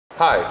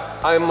Hi,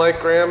 I'm Mike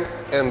Graham,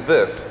 and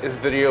this is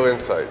Video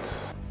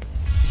Insights.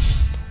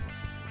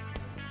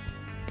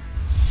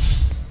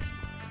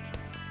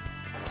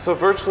 So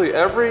virtually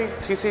every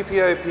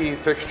TCP/IP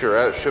fixture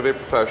at CHAUVET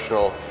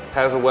Professional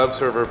has a web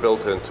server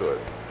built into it.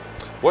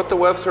 What the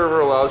web server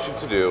allows you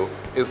to do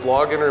is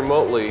log in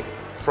remotely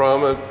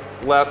from a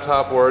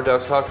laptop or a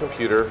desktop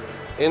computer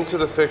into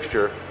the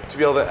fixture to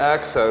be able to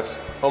access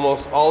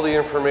almost all the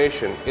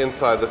information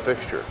inside the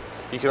fixture.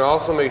 You can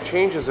also make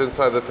changes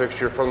inside the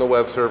fixture from the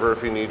web server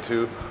if you need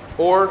to,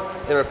 or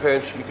in a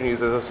pinch, you can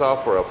use it as a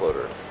software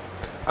uploader.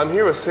 I'm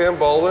here with Sam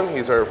Baldwin.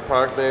 He's our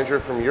product manager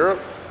from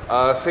Europe.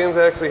 Sam's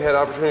actually had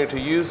opportunity to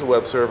use the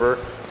web server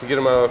to get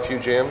him out of a few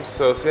jams.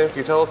 So Sam, can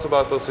you tell us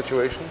about those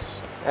situations?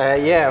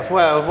 Yeah,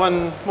 well,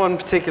 one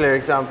particular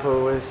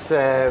example was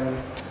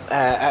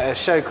at a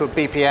show called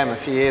BPM a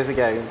few years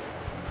ago.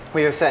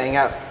 We were setting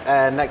up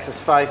Nexus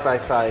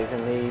 5x5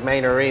 in the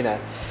main arena.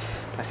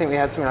 I think we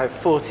had something like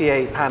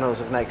 48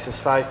 panels of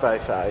Nexus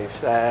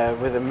 5x5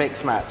 with a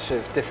mix match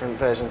of different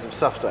versions of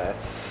software.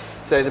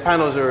 So the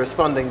panels were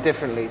responding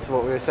differently to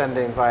what we were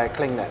sending via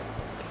ClingNet.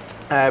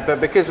 But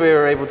because we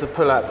were able to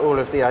pull up all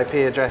of the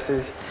IP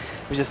addresses,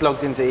 we just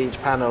logged into each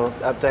panel,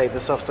 update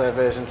the software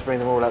version to bring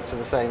them all up to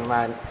the same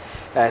amount,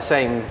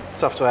 same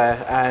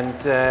software, and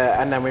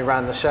then we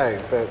ran the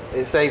show. But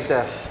it saved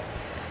us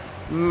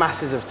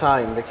masses of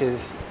time,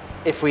 because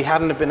if we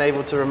hadn't have been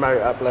able to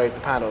remote upload the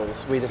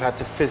panels, we'd have had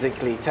to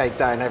physically take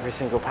down every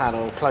single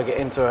panel, plug it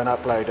into an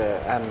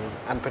uploader,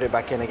 and put it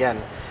back in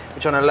again,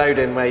 which on a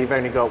load-in where you've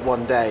only got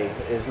one day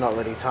is not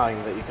really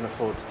time that you can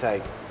afford to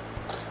take.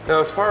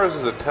 Now, as far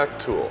as a tech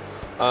tool,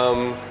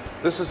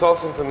 this is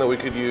also something that we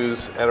could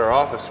use at our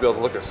office to be able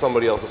to look at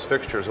somebody else's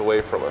fixtures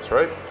away from us,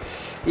 right?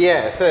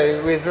 Yeah,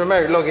 so with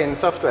remote login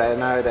software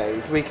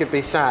nowadays, we could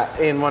be sat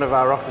in one of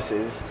our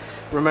offices,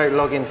 remote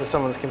log into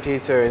someone's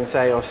computer in,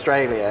 say,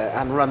 Australia,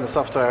 and run the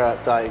software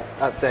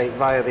update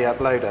via the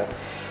uploader.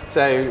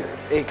 So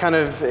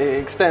it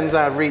extends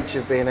our reach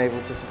of being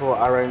able to support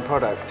our own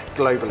product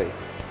globally.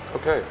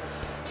 Okay,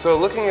 so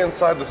looking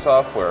inside the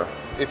software,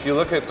 if you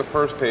look at the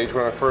first page,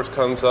 when it first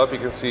comes up, you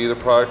can see the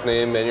product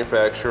name,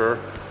 manufacturer.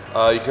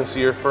 You can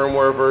see your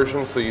firmware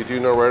version, so you do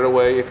know right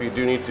away if you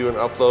do need to do an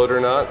upload or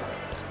not.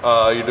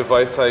 Your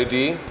device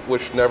ID,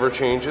 which never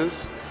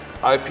changes.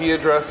 IP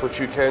address, which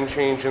you can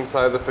change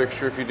inside the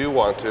fixture if you do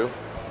want to.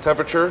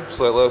 Temperature,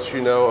 so that lets you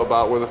know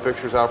about where the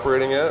fixture is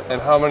operating at, and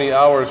how many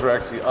hours are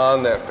actually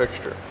on that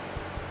fixture.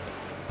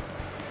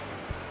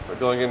 By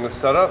going into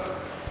setup,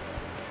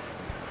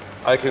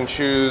 I can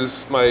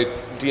choose my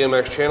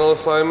DMX channel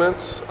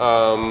assignments.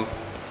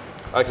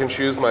 I can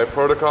choose my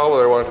protocol,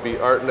 whether I want it to be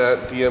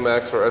ArtNet,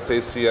 DMX, or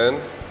SACN.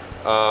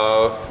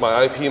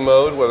 My IP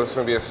mode, whether it's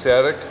going to be a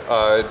static,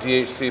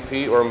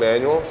 DHCP, or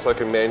manual, so I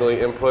can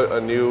manually input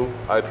a new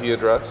IP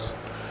address.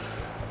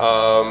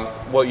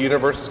 What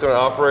universe it's going to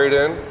operate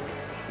in.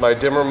 My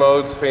dimmer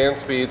modes, fan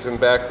speeds, and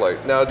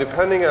backlight. Now,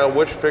 depending on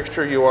which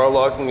fixture you are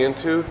logging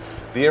into,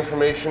 the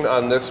information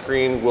on this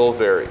screen will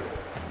vary.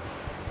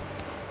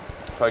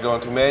 If I go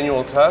into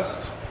manual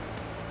test,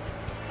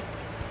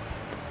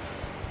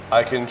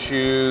 I can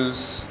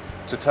choose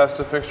to test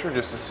a fixture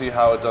just to see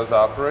how it does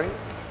operate.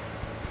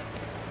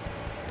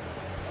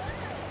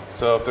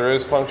 So if there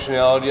is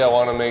functionality I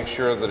want to make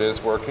sure that it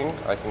is working,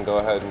 I can go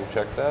ahead and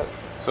check that.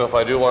 So if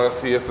I do want to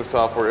see if the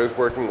software is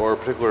working or a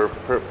particular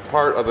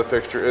part of the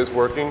fixture is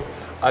working,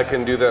 I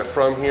can do that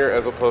from here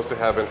as opposed to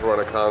having to run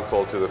a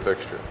console to the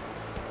fixture.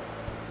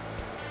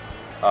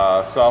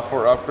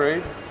 Software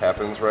upgrade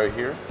happens right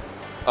here.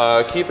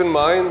 Keep in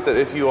mind that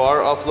if you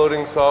are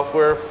uploading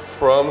software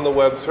from the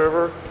web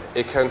server,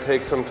 it can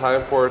take some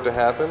time for it to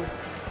happen.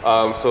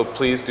 So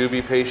please do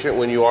be patient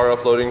when you are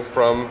uploading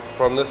from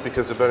this,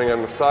 because depending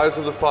on the size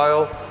of the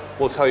file,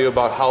 we'll tell you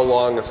about how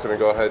long it's going to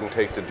go ahead and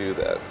take to do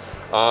that.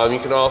 You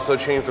can also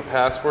change the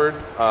password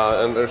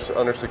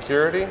under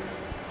security.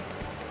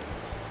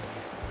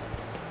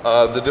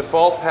 The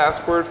default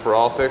password for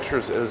all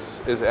fixtures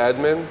is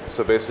admin.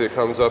 So basically it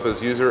comes up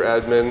as user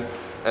admin,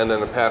 and then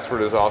the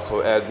password is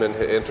also admin.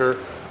 Hit enter.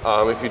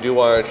 If you do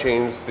want to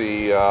change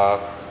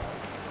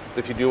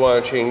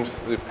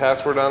the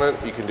password on it,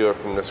 you can do it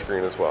from this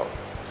screen as well.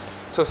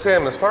 So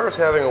Sam, as far as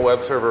having a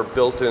web server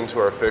built into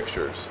our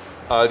fixtures,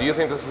 do you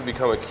think this has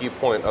become a key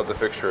point of the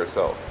fixture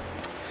itself?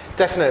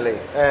 Definitely.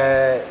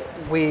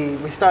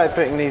 We started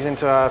putting these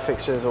into our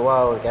fixtures a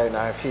while ago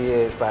now, a few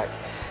years back,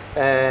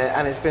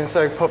 and it's been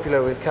so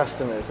popular with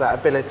customers, that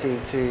ability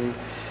to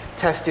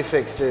test your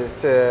fixtures,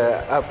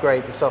 to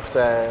upgrade the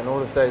software, and all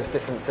of those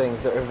different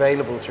things that are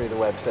available through the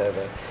web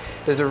server.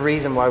 There's a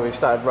reason why we've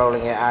started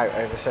rolling it out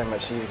over so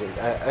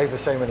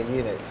many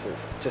units.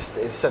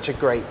 It's such a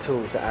great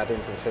tool to add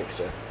into the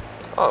fixture.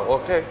 Oh,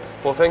 okay.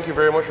 Well, thank you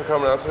very much for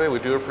coming out today. We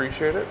do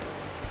appreciate it.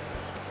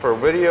 For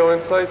Video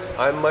Insights,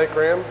 I'm Mike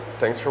Graham.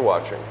 Thanks for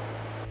watching.